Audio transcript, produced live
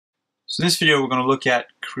So in this video, we're going to look at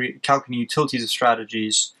calculating utilities of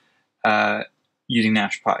strategies using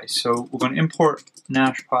Nashpy. So we're going to import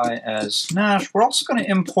Nashpy as Nash. We're also going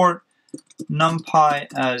to import NumPy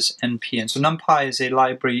as NP. And so NumPy is a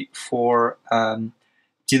library for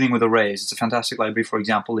dealing with arrays. It's a fantastic library, for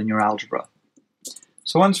example, in your algebra.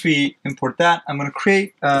 So once we import that, I'm going to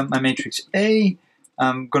create my matrix A.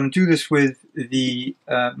 I'm going to do this with the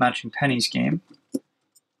matching pennies game.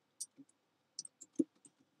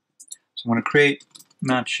 So I'm going to create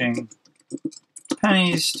matching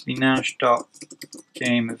pennies to be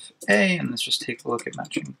nash.game of A, and let's just take a look at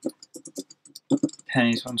matching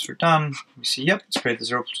pennies once we're done. We see, yep, it's created the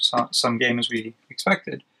zero-sum game as we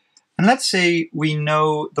expected. And let's say we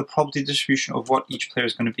know the probability distribution of what each player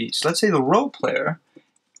is going to be. So let's say the row player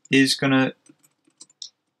is going to,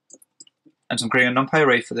 and so I'm creating a NumPy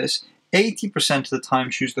array for this, 80% of the time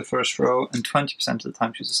choose the first row and 20% of the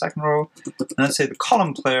time choose the second row. And let's say the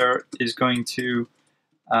column player is going to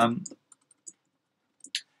 60%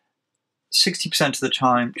 of the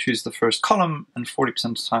time choose the first column and 40%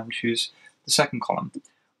 of the time choose the second column.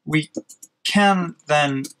 We can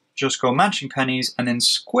then just go matching pennies and then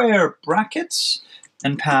square brackets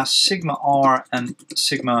and pass sigma r and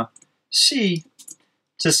sigma c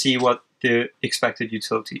to see what the expected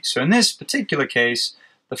utility. So in this particular case,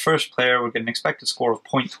 the first player will get an expected score of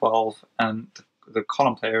 0.12 and the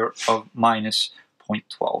column player of minus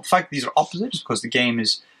 0.12. In fact, these are opposites because the game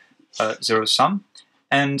is zero sum.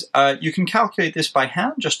 And you can calculate this by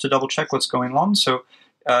hand just to double check what's going on. So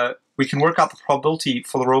we can work out the probability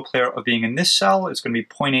for the row player of being in this cell. It's going to be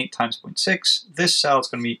 0.8 times 0.6. This cell is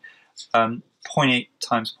going to be 0.8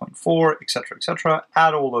 times 0.4, etc., etc.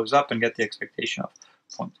 Add all those up and get the expectation of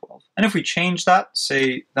 0.12. And if we change that,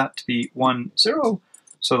 say that to be 1, 0,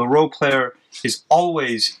 so the row player is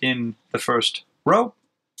always in the first row,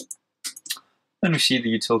 then we see the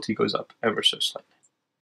utility goes up ever so slightly.